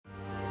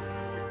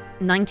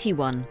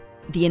91.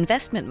 The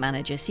investment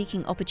manager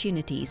seeking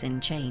opportunities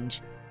in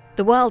change.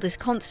 The world is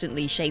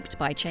constantly shaped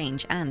by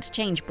change, and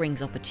change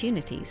brings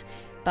opportunities,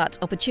 but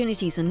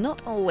opportunities are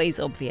not always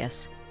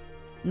obvious.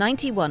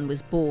 91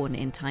 was born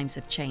in times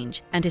of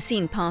change and has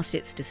seen past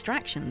its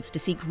distractions to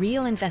seek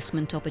real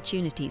investment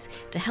opportunities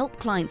to help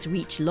clients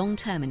reach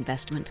long-term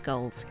investment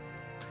goals.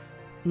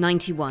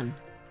 91.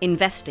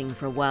 Investing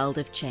for a world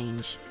of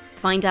change.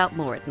 Find out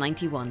more at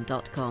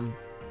 91.com.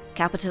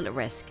 Capital at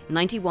risk.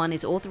 91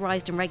 is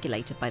authorised and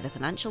regulated by the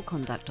Financial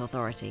Conduct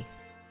Authority.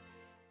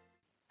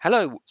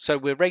 Hello, so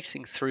we're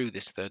racing through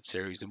this third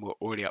series and we're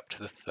already up to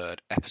the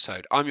third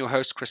episode. I'm your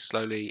host, Chris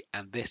Slowly,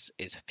 and this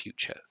is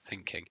Future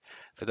Thinking.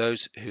 For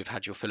those who've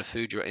had your fill of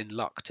food, you're in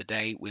luck.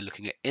 Today, we're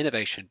looking at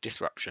innovation,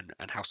 disruption,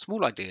 and how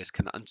small ideas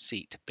can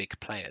unseat big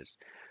players.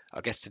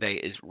 Our guest today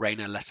is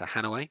Rayna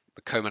Hannaway,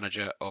 the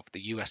co-manager of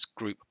the US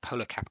group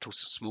Polen Capital's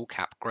small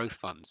cap growth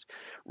funds.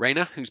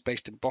 Rayna, who's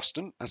based in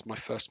Boston, as my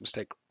first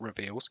mistake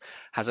reveals,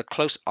 has a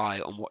close eye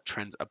on what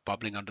trends are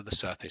bubbling under the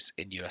surface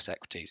in US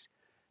equities,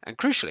 and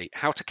crucially,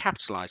 how to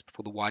capitalize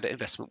before the wider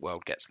investment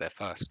world gets there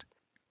first.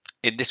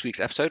 In this week's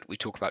episode, we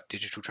talk about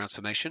digital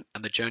transformation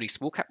and the journey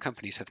small cap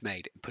companies have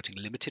made in putting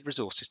limited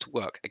resources to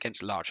work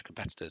against larger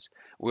competitors.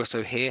 We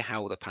also hear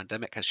how the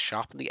pandemic has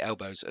sharpened the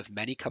elbows of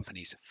many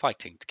companies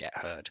fighting to get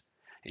heard.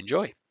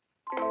 Enjoy.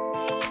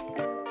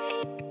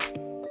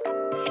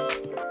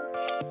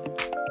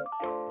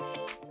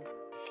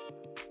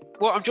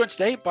 Well, I'm joined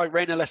today by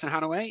Rayna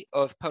Hannaway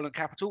of Polen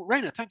Capital.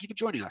 Rayna, thank you for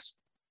joining us.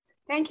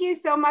 Thank you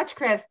so much,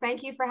 Chris.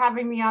 Thank you for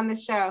having me on the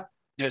show.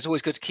 Yeah, it's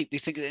always good to keep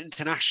these things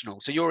international.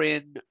 So you're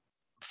in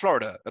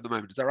Florida at the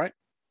moment, is that right?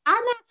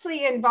 I'm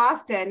actually in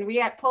Boston. We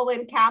at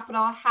Polen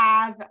Capital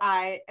have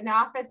an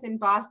office in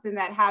Boston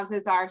that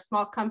houses our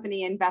small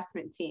company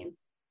investment team.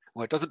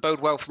 Well, it doesn't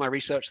bode well for my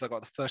research that I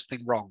got the first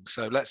thing wrong.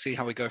 So let's see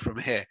how we go from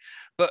here.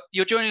 But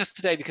you're joining us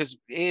today because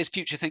it is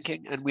future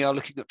thinking and we are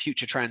looking at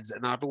future trends.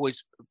 And I've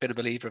always been a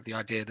believer of the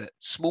idea that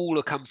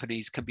smaller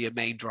companies can be a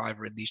main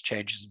driver in these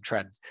changes and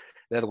trends.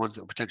 They're the ones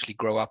that will potentially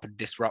grow up and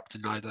disrupt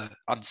and either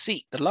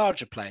unseat the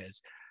larger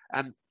players.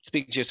 And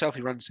speaking to yourself,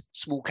 who runs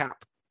small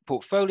cap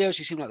portfolios,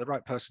 you seem like the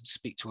right person to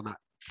speak to on that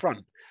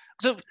front.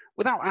 So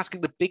without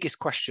asking the biggest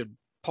question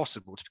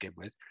possible to begin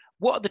with,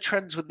 what are the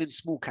trends within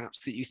small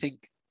caps that you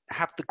think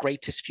have the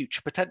greatest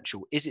future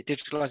potential? Is it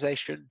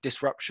digitalization,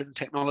 disruption,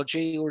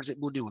 technology, or is it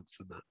more nuanced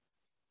than that?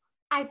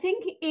 I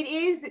think it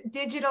is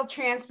digital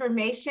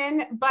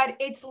transformation, but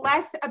it's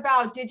less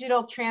about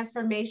digital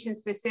transformation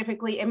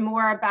specifically and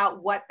more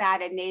about what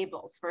that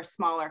enables for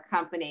smaller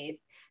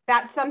companies.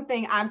 That's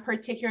something I'm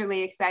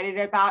particularly excited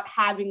about,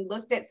 having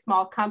looked at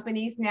small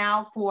companies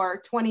now for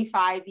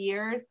 25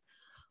 years.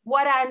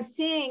 What I'm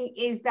seeing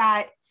is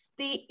that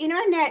the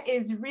internet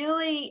is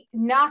really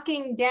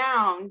knocking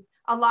down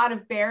a lot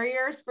of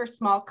barriers for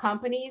small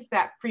companies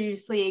that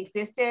previously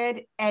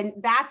existed, and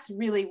that's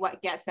really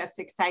what gets us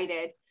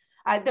excited.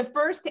 The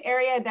first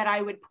area that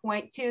I would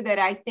point to that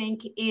I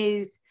think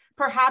is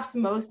perhaps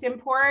most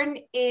important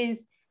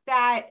is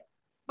that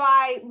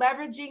by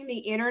leveraging the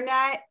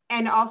internet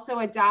and also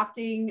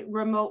adopting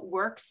remote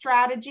work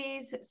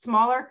strategies,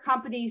 smaller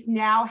companies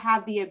now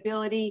have the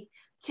ability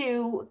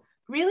to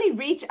really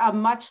reach a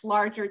much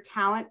larger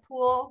talent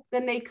pool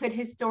than they could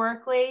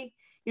historically.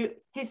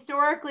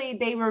 Historically,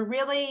 they were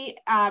really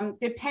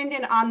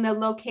dependent on the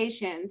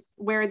locations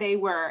where they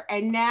were,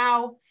 and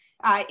now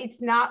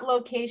it's not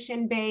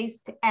location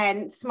based,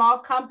 and small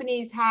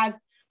companies have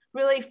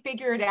really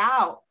figured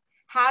out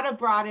how to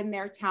broaden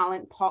their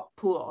talent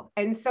pool.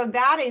 And so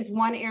that is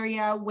one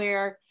area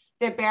where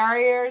the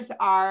barriers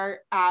are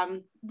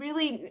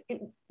really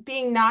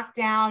being knocked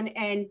down.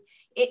 And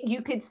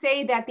you could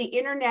say that the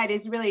internet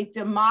is really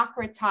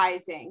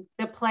democratizing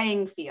the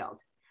playing field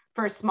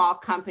for small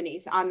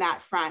companies on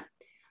that front.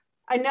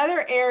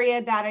 Another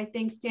area that I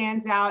think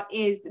stands out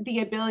is the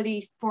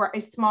ability for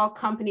a small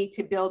company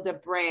to build a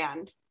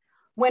brand.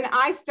 When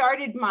I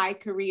started my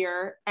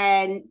career,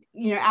 and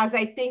as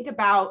I think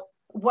about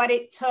what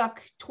it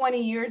took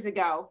 20 years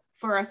ago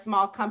for a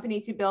small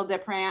company to build a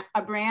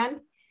brand,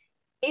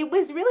 it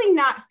was really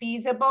not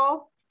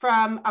feasible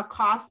from a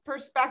cost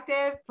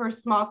perspective for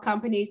small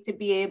companies to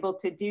be able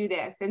to do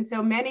this. And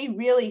so many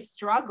really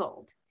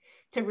struggled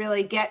to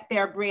really get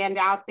their brand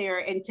out there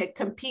and to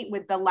compete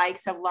with the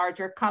likes of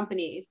larger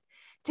companies.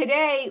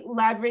 Today,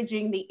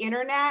 leveraging the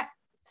internet,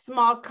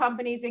 small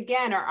companies,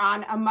 again, are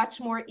on a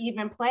much more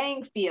even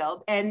playing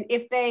field. And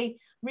if they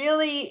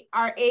really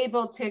are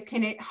able to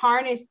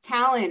harness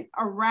talent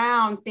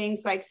around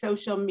things like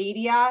social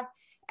media,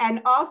 and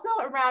also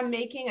around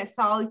making a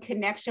solid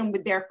connection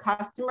with their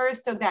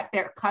customers so that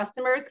their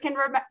customers can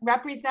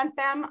represent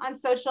them on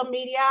social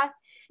media,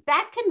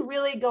 that can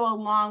really go a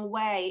long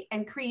way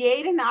and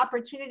create an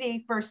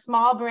opportunity for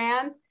small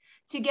brands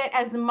to get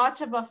as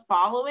much of a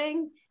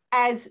following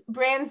as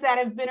brands that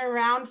have been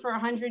around for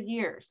 100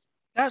 years.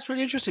 That's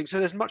really interesting. So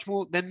there's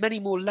many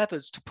more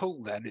levers to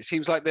pull then. It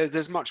seems like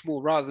there's much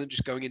more, rather than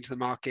just going into the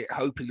market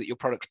hoping that your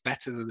product's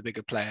better than the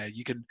bigger player.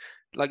 You can,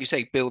 like you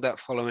say, build that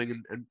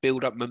following and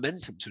build up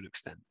momentum to an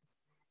extent.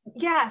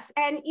 Yes,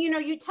 and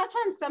you touch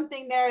on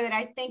something there that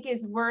I think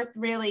is worth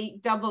really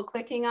double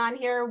clicking on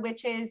here,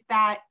 which is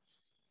that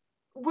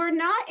we're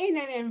not in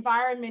an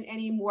environment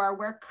anymore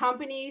where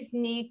companies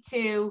need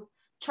to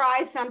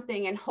try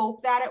something and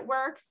hope that it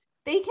works.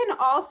 They can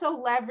also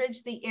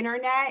leverage the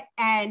internet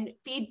and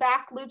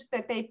feedback loops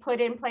that they put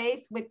in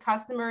place with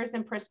customers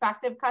and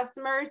prospective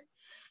customers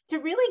to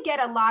really get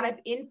a lot of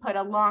input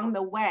along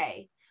the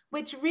way,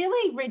 which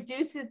really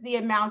reduces the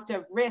amount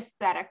of risk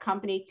that a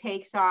company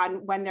takes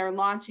on when they're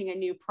launching a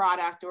new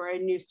product or a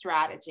new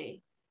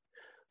strategy.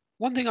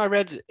 One thing I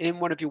read in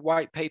one of your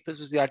white papers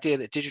was the idea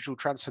that digital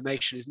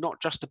transformation is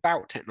not just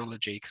about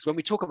technology, because when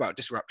we talk about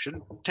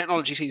disruption,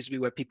 technology seems to be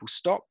where people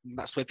stop, and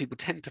that's where people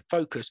tend to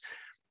focus.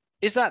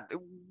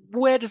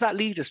 Where does that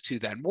lead us to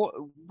then?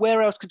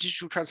 Where else can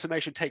digital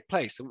transformation take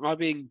place? Am I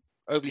being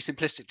overly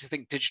simplistic to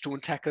think digital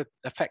and tech are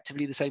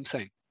effectively the same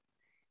thing?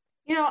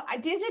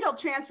 Digital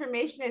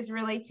transformation is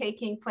really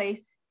taking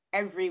place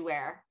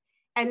everywhere.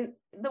 And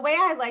the way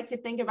I like to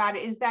think about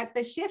it is that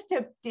the shift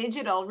to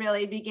digital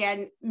really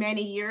began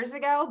many years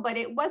ago, but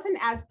it wasn't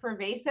as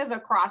pervasive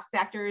across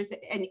sectors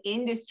and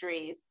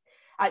industries,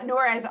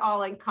 nor as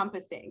all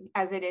encompassing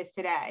as it is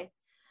today.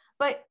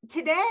 But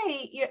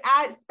today,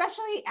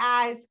 especially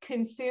as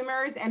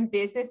consumers and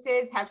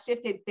businesses have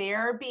shifted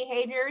their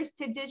behaviors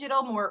to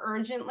digital more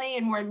urgently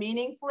and more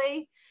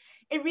meaningfully,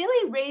 it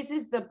really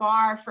raises the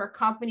bar for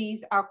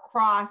companies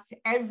across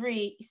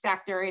every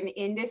sector and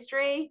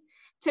industry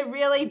to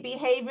really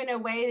behave in a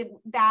way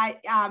that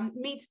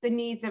meets the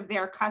needs of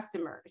their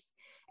customers.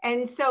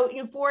 And so,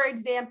 for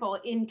example,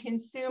 in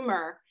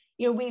consumer,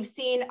 we've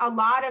seen a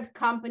lot of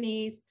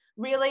companies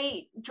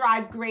really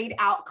drive great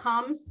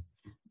outcomes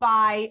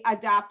by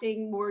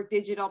adopting more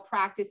digital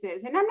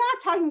practices. And I'm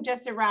not talking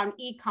just around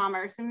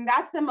e-commerce, I mean,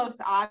 that's the most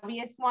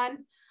obvious one.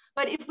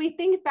 But if we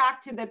think back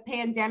to the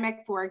pandemic,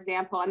 for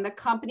example, and the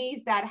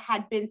companies that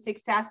had been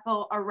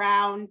successful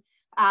around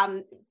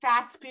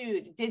fast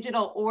food,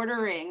 digital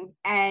ordering,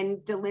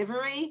 and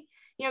delivery,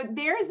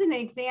 there's an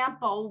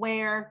example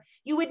where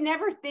you would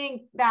never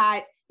think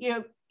that,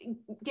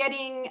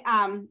 getting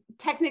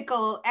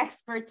technical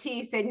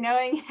expertise and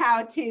knowing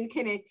how to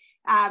kind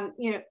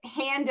of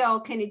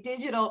handle kind of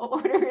digital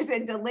orders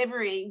and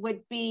delivery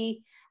would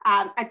be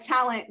a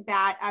talent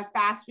that a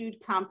fast food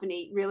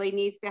company really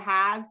needs to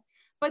have.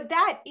 But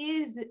that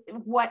is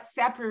what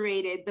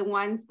separated the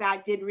ones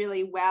that did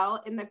really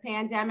well in the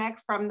pandemic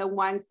from the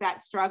ones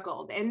that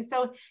struggled. And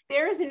so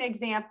there is an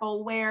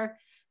example where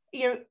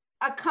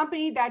a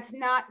company that's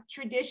not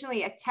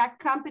traditionally a tech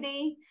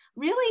company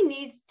really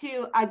needs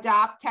to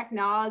adopt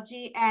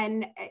technology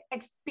and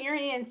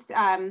experience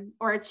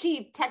or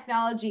achieve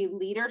technology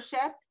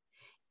leadership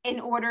in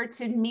order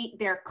to meet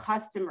their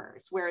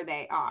customers where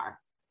they are.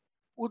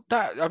 Well,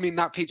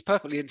 that feeds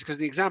perfectly into, because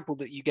the example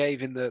that you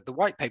gave in the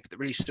white paper that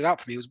really stood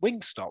out for me was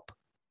Wingstop.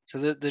 So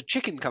the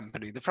chicken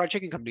company, the fried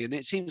chicken company, and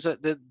it seems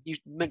that you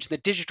mentioned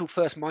the digital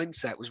first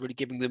mindset was really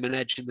giving them an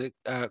edge in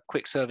the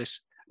quick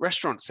service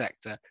restaurant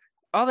sector.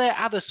 Are there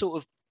other sort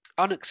of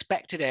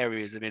unexpected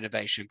areas of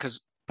innovation?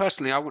 Because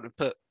personally, I would have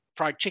put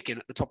fried chicken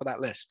at the top of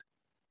that list.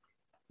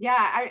 Yeah,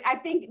 I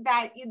think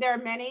that there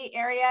are many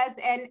areas,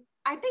 and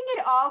I think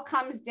it all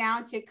comes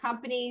down to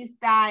companies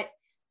that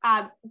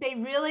they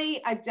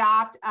really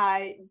adopt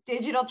a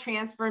digital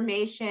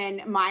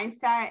transformation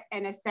mindset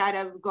and a set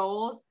of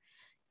goals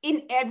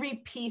in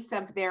every piece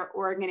of their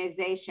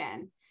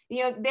organization.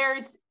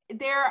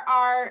 There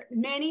are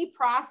many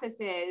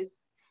processes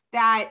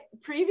that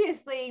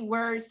previously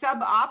were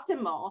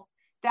suboptimal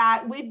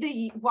that with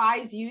the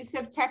wise use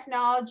of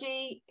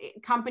technology,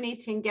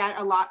 companies can get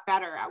a lot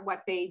better at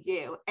what they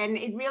do. And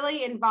it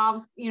really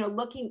involves,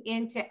 looking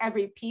into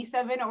every piece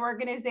of an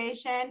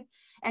organization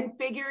and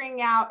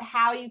figuring out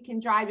how you can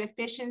drive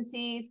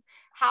efficiencies,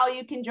 how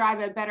you can drive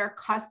a better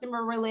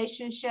customer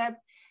relationship,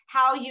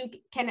 how you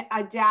can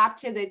adapt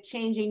to the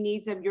changing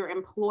needs of your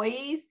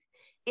employees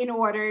in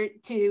order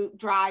to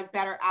drive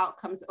better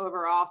outcomes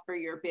overall for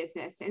your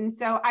business. And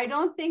so I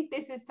don't think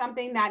this is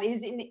something that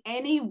is in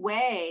any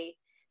way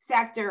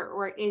sector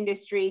or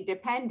industry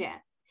dependent.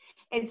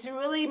 It's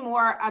really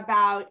more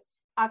about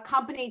a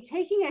company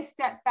taking a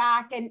step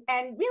back and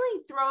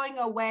really throwing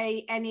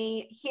away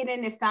any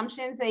hidden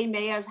assumptions they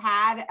may have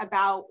had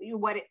about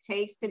what it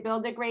takes to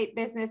build a great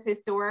business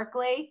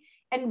historically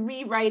and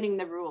rewriting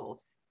the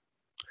rules.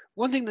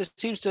 One thing that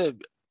seems to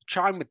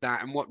chime with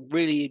that, and what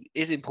really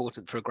is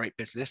important for a great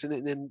business,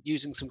 and then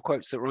using some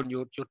quotes that are on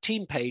your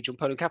team page on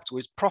Polen Capital,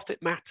 is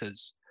profit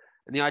matters.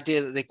 And the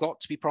idea that they've got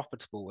to be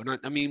profitable. And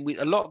I mean,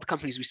 a lot of the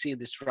companies we see in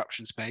this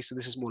disruption space, and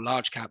this is more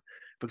large cap,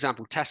 for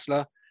example,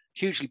 Tesla,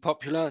 hugely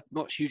popular,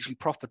 not hugely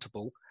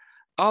profitable.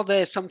 Are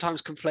there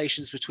sometimes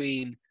conflations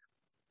between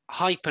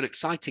hype and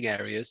exciting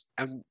areas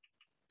and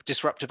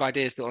disruptive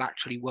ideas that will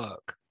actually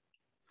work?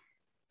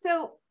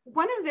 So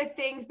one of the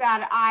things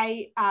that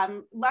I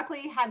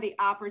luckily had the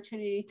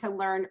opportunity to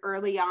learn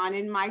early on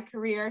in my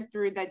career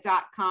through the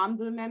 .com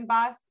boom and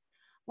bust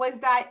was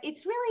that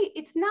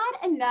it's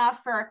not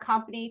enough for a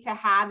company to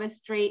have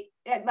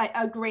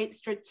a great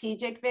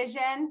strategic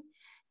vision.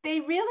 they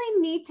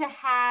really need to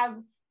have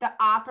the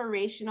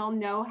operational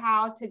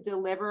know-how to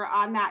deliver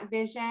on that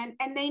vision,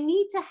 and they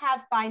need to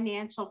have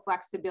financial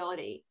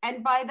flexibility.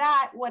 And by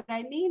that, what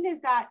I mean is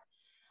that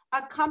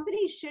a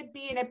company should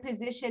be in a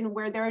position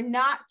where they're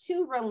not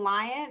too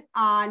reliant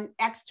on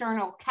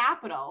external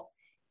capital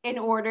in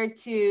order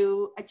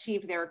to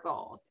achieve their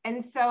goals.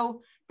 And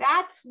so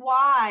that's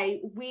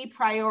why we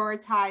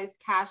prioritize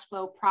cash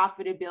flow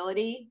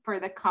profitability for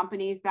the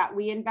companies that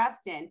we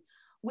invest in.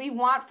 We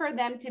want for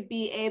them to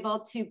be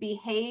able to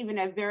behave in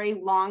a very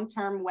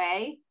long-term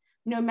way,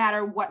 no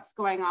matter what's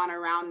going on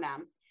around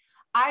them.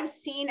 I've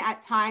seen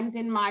at times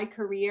in my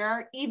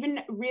career,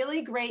 even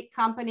really great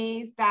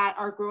companies that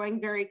are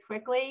growing very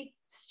quickly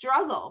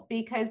struggle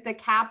because the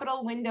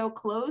capital window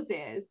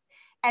closes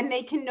and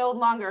they can no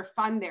longer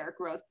fund their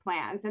growth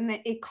plans. And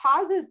that it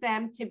causes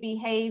them to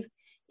behave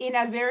in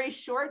a very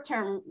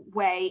short-term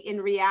way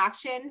in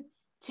reaction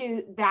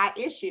to that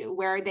issue,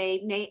 where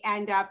they may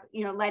end up,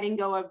 letting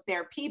go of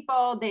their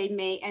people. They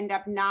may end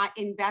up not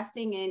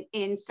investing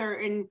in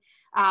certain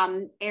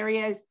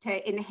areas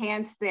to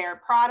enhance their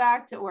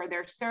product or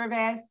their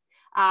service.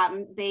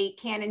 They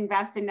can't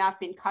invest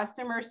enough in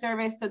customer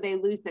service, so they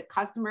lose the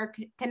customer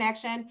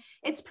connection.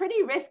 It's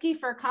pretty risky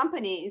for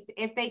companies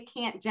if they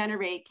can't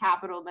generate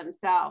capital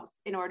themselves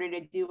in order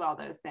to do all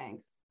those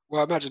things. Well,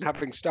 I imagine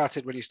having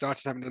started when you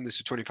started, having done this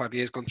for 25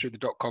 years, gone through the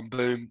dot-com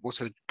boom,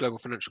 also the global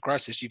financial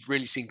crisis, you've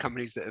really seen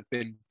companies that have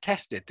been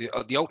tested,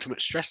 the ultimate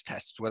stress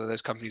test, whether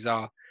those companies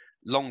are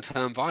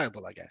long-term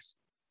viable, I guess.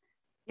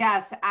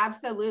 Yes,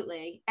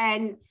 absolutely.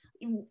 And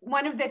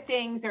one of the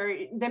things, or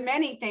the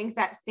many things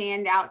that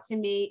stand out to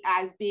me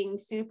as being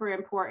super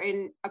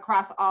important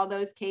across all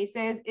those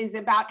cases, is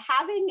about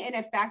having an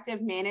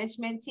effective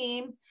management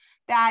team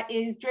that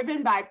is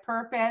driven by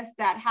purpose,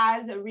 that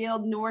has a real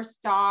North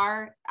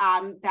Star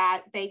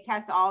that they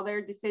test all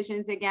their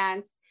decisions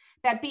against,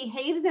 that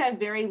behaves in a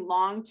very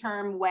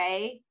long-term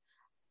way,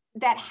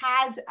 that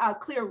has a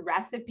clear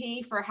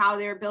recipe for how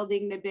they're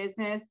building the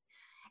business,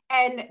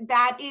 and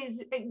that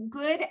is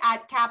good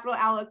at capital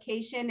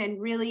allocation and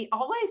really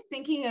always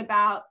thinking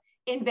about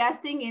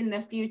investing in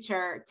the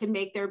future to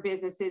make their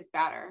businesses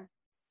better.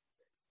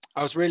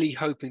 I was really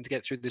hoping to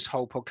get through this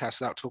whole podcast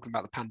without talking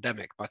about the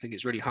pandemic, but I think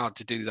it's really hard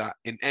to do that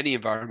in any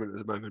environment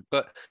at the moment.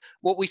 But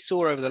what we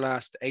saw over the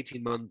last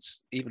 18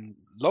 months, even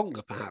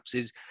longer perhaps,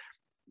 is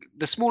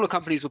the smaller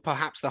companies were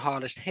perhaps the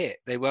hardest hit.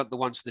 They weren't the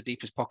ones with the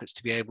deepest pockets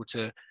to be able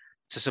to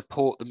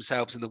support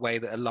themselves in the way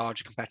that a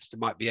larger competitor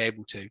might be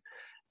able to.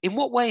 In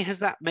what way has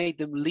that made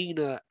them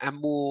leaner and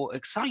more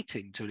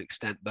exciting to an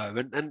extent, though?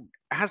 And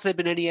has there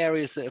been any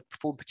areas that have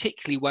performed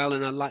particularly well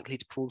and are likely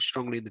to perform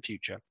strongly in the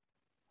future?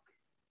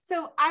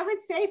 So I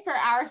would say for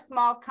our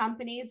small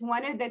companies,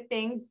 one of the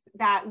things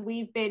that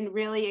we've been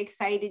really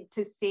excited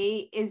to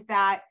see is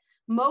that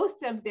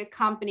most of the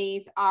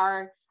companies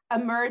are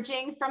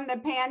emerging from the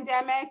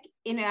pandemic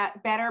in a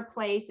better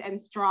place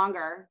and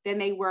stronger than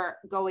they were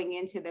going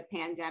into the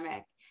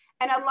pandemic.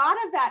 And a lot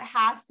of that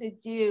has to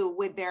do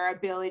with their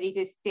ability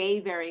to stay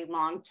very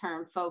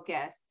long-term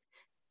focused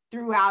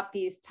throughout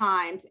these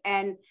times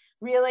and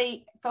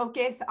really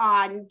focus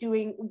on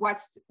doing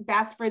what's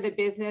best for the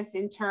business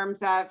in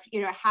terms of,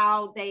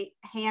 how they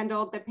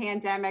handled the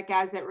pandemic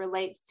as it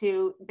relates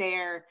to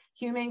their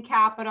human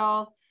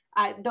capital.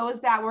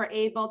 Those that were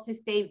able to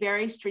stay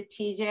very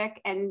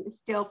strategic and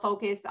still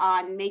focus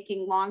on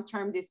making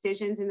long-term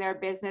decisions in their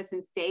business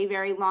and stay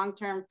very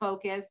long-term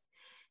focused.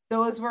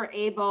 Those were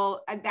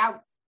able,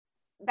 that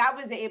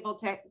was able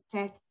to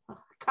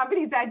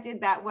companies that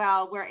did that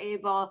well were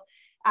able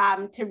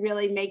to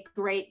really make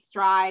great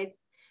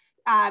strides.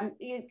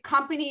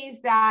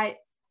 Companies that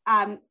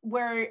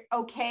were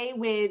okay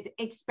with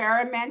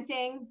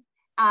experimenting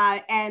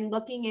and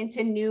looking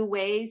into new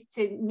ways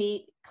to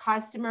meet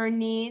customer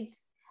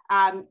needs.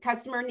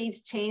 Customer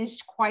needs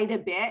changed quite a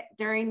bit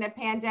during the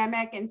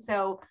pandemic. And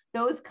so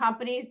those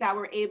companies that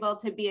were able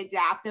to be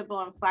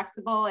adaptable and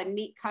flexible and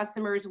meet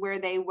customers where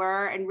they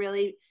were and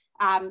really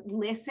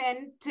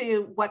listen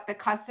to what the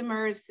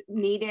customers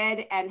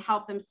needed and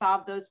help them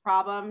solve those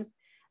problems,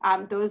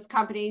 those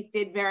companies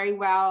did very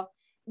well.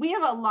 We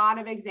have a lot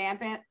of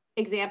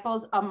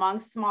examples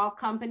amongst small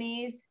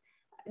companies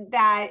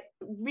that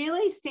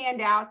really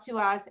stand out to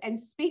us and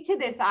speak to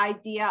this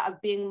idea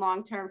of being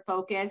long-term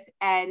focused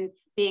and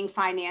being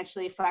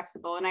financially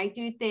flexible. And I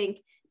do think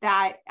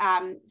that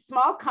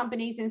small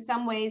companies in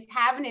some ways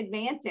have an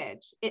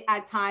advantage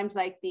at times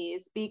like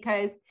these,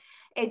 because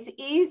it's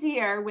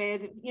easier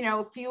with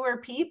fewer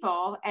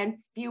people and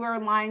fewer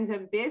lines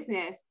of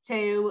business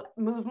to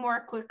move more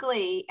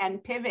quickly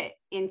and pivot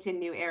into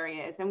new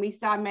areas. And we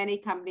saw many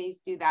companies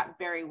do that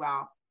very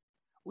well.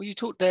 Well, you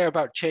talked there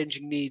about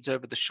changing needs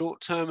over the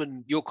short term,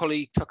 and your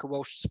colleague Tucker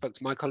Walsh spoke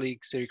to my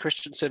colleague Siri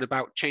Christensen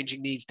about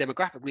changing needs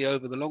demographically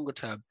over the longer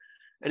term.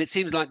 And it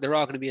seems like there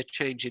are going to be a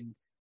change in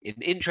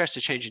interest, a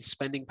change in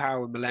spending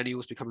power, and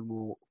millennials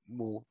becoming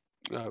more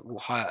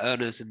higher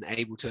earners and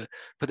able to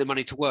put their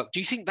money to work. Do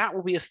you think that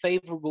will be a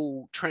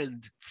favorable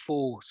trend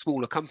for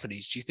smaller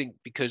companies? Do you think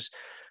because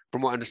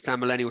from what I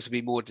understand, millennials will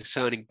be more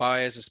discerning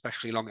buyers,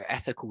 especially along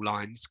ethical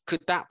lines.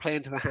 Could that play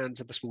into the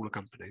hands of the smaller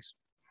companies?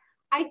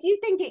 I do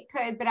think it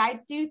could, but I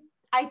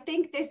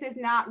think this is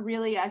not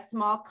really a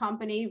small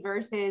company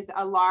versus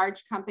a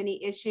large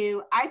company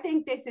issue. I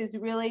think this is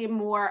really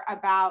more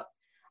about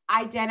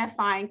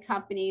identifying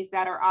companies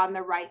that are on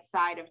the right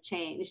side of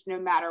change, no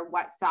matter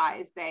what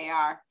size they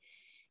are.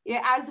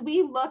 As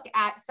we look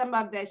at some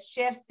of the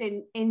shifts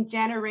in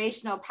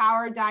generational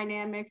power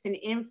dynamics and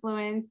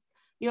influence,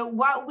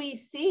 what we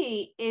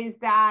see is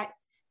that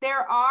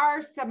there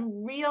are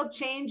some real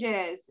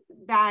changes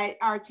that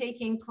are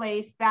taking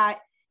place that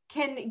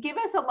can give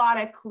us a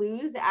lot of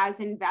clues as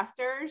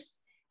investors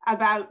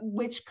about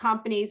which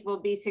companies will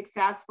be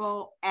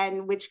successful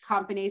and which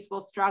companies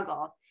will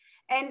struggle.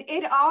 And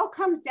it all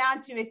comes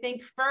down to, I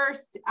think,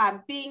 first,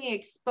 being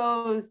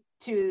exposed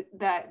to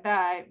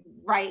the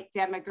right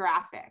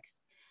demographics.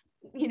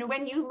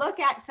 When you look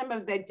at some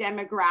of the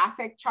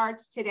demographic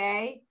charts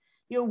today,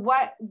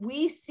 what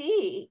we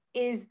see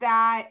is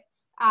that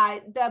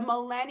the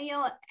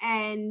millennial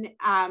and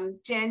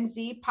Gen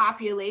Z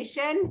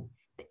population,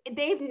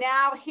 they've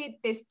now hit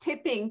this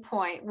tipping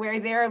point where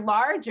they're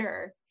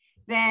larger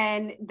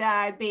than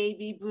the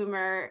baby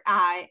boomer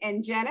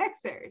and Gen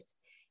Xers.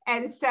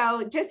 And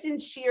so just in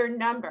sheer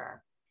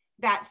number,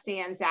 that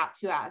stands out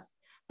to us.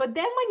 But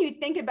then when you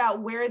think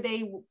about where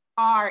they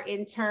are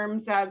in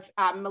terms of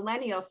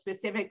millennials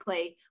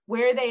specifically,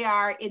 where they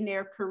are in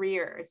their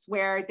careers,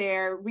 where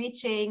they're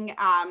reaching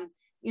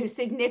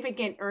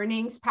significant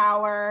earnings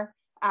power,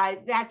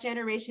 that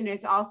generation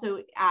is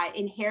also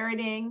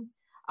inheriting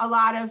a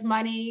lot of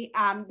money.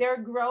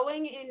 They're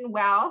growing in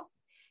wealth,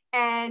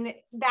 and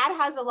that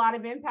has a lot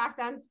of impact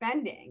on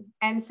spending.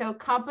 And so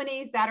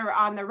companies that are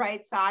on the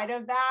right side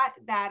of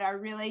that are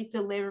really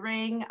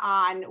delivering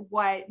on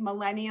what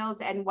millennials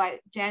and what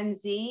Gen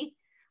Z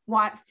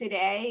wants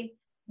today,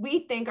 we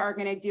think are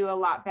going to do a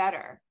lot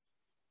better.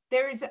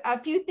 There's a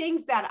few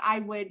things that I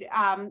would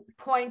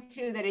point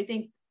to that I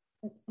think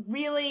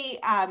really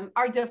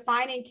are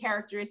defining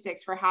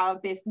characteristics for how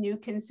this new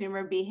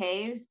consumer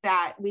behaves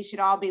that we should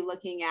all be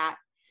looking at.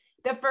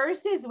 The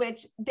first is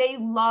which they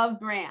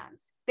love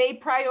brands. They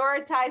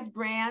prioritize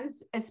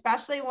brands,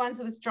 especially ones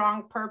with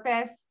strong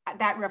purpose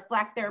that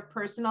reflect their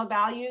personal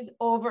values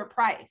over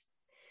price.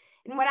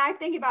 And when I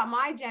think about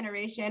my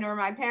generation or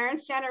my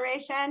parents'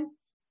 generation,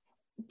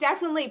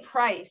 definitely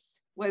price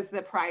was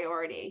the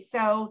priority.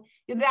 So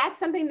that's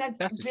something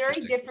that's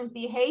very different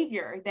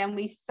behavior than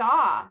we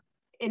saw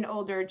in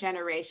older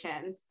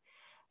generations.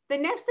 The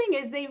next thing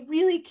is they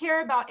really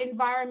care about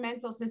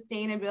environmental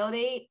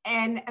sustainability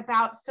and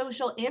about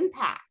social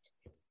impact.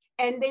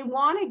 And they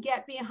want to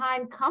get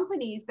behind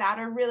companies that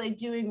are really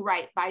doing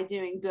right by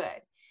doing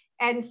good.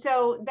 And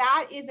so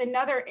that is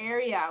another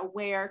area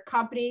where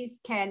companies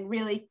can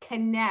really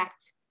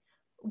connect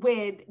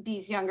with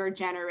these younger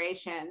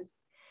generations.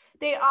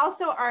 They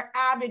also are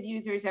avid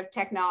users of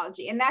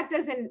technology, and that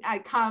doesn't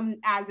come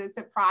as a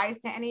surprise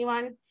to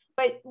anyone.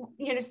 But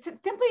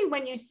simply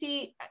when you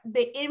see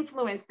the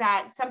influence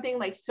that something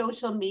like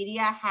social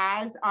media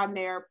has on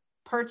their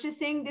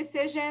purchasing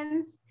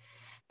decisions,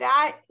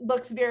 that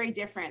looks very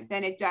different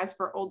than it does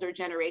for older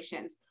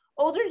generations.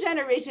 Older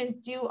generations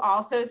do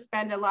also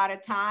spend a lot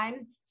of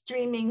time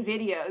streaming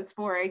videos,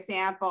 for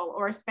example,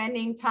 or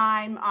spending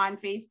time on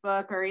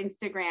Facebook or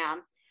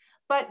Instagram.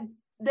 But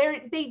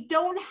they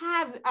don't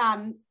have,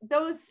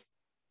 those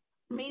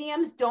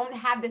mediums don't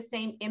have the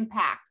same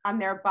impact on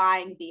their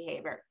buying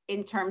behavior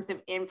in terms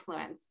of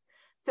influence.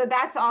 So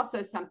that's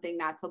also something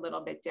that's a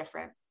little bit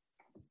different.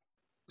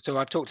 So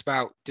I've talked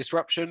about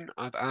disruption.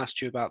 I've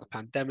asked you about the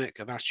pandemic.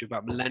 I've asked you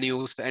about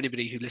millennials. For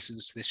anybody who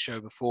listens to this show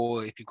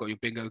before, if you've got your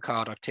bingo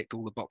card, I've ticked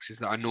all the boxes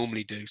that I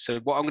normally do. So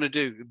what I'm going to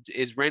do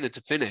is, Rayna,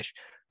 to finish,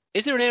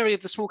 is there an area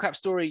of the small cap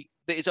story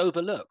that is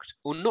overlooked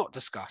or not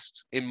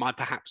discussed in my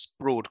perhaps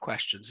broad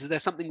questions? Is there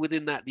something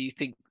within that you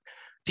think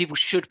people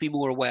should be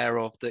more aware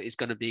of that is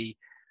going to be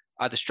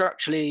either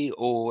structurally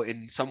or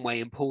in some way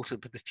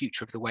important for the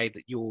future of the way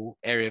that your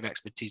area of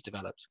expertise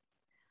develops?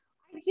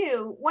 I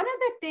do. One of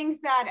the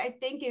things that I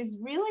think is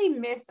really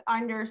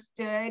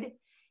misunderstood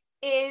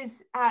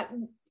is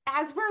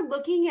as we're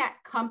looking at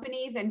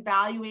companies and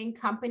valuing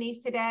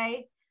companies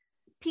today,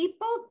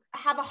 people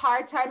have a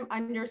hard time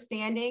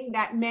understanding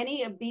that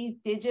many of these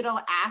digital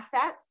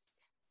assets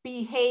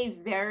behave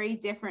very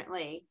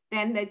differently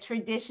than the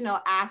traditional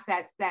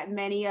assets that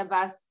many of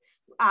us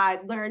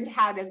learned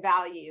how to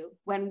value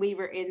when we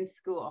were in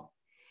school.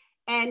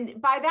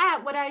 And by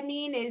that, what I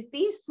mean is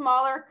these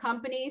smaller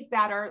companies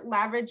that are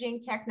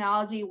leveraging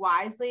technology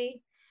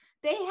wisely,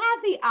 they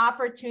have the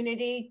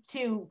opportunity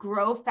to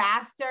grow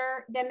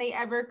faster than they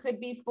ever could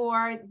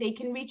before. They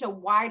can reach a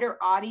wider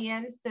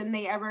audience than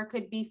they ever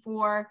could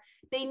before.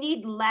 They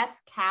need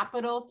less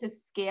capital to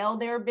scale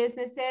their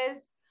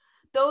businesses.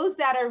 Those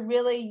that are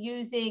really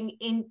using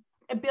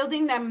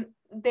building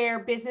their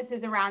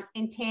businesses around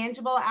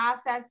intangible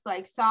assets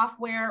like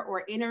software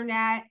or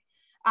internet,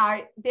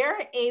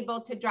 they're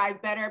able to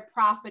drive better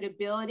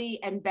profitability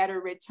and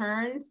better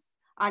returns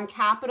on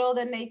capital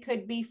than they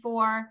could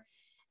before.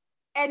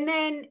 And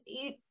then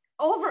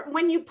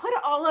when you put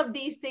all of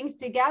these things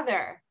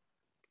together,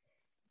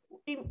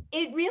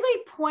 it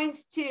really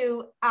points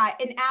to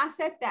an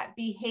asset that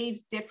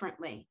behaves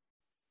differently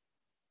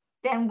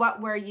than what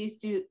we're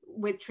used to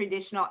with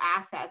traditional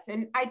assets.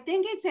 And I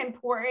think it's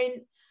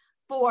important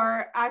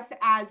for us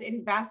as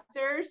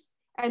investors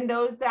and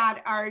those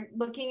that are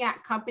looking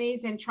at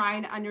companies and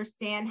trying to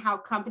understand how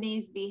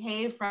companies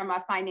behave from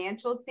a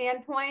financial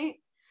standpoint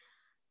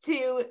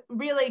to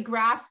really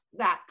grasp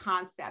that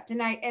concept.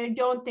 And I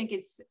don't think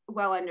it's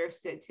well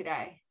understood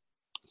today.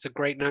 It's a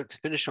great note to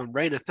finish on.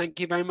 Rayna, thank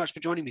you very much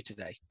for joining me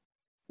today.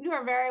 You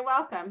are very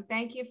welcome.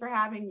 Thank you for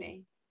having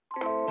me.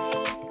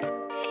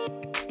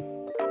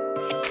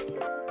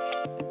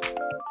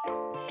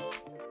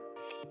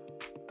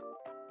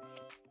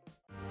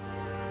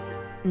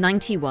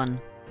 '91.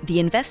 The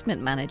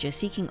investment manager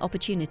seeking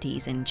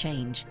opportunities in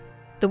change.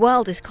 The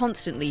world is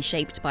constantly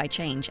shaped by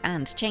change,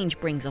 and change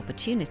brings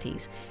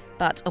opportunities,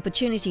 but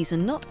opportunities are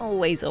not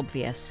always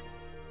obvious.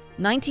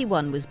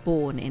 91 was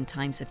born in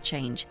times of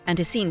change and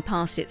has seen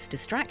past its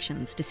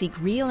distractions to seek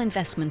real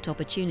investment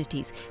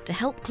opportunities to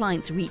help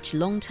clients reach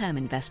long-term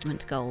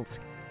investment goals.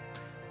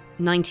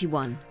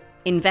 91.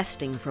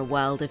 Investing for a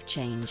world of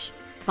change.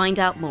 Find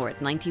out more at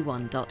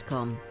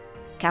 91.com.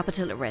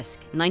 Capital at risk.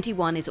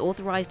 91 is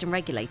authorized and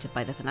regulated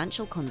by the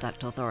Financial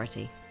Conduct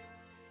Authority.